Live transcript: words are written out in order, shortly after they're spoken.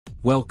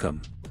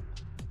Welcome.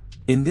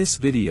 In this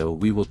video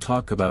we will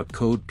talk about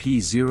code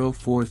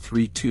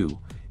P0432,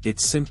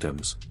 its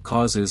symptoms,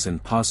 causes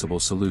and possible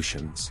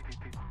solutions.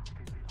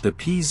 The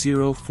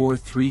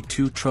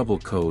P0432 trouble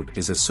code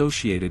is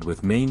associated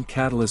with main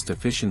catalyst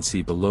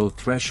efficiency below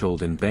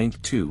threshold in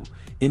bank 2,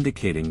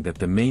 indicating that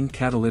the main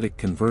catalytic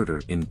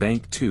converter in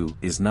bank 2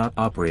 is not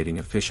operating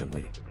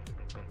efficiently.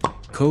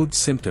 Code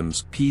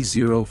symptoms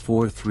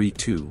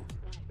P0432.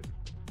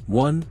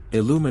 1.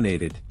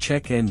 Illuminated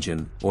check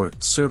engine or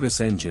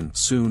service engine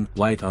soon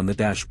light on the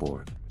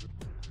dashboard.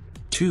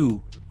 2.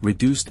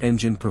 Reduced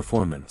engine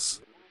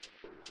performance.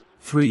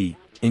 3.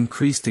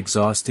 Increased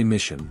exhaust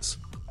emissions.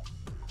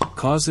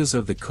 Causes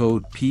of the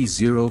code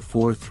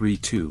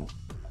P0432.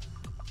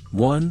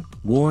 1.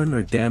 Worn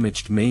or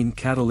damaged main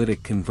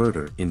catalytic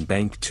converter in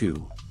bank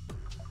 2.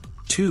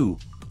 2.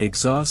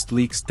 Exhaust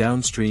leaks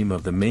downstream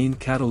of the main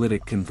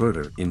catalytic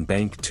converter in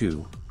bank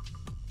 2.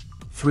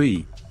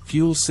 3.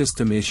 Fuel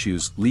system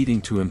issues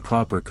leading to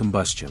improper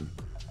combustion.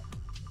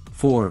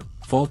 4.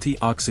 Faulty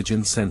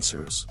oxygen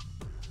sensors.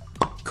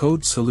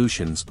 Code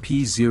solutions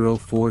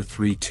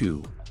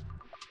P0432.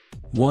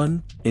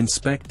 1.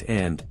 Inspect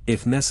and,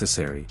 if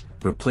necessary,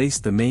 replace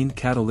the main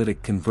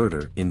catalytic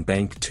converter in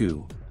bank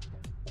 2.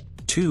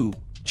 2.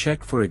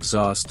 Check for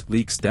exhaust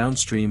leaks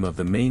downstream of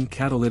the main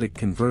catalytic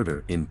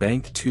converter in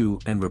bank 2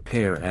 and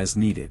repair as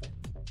needed.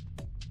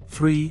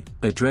 3.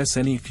 Address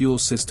any fuel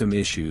system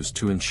issues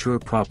to ensure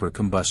proper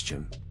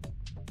combustion.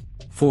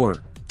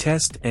 4.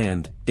 Test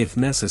and, if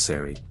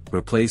necessary,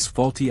 replace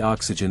faulty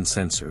oxygen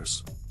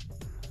sensors.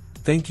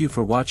 Thank you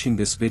for watching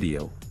this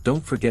video.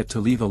 Don't forget to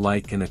leave a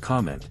like and a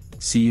comment.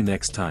 See you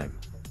next time.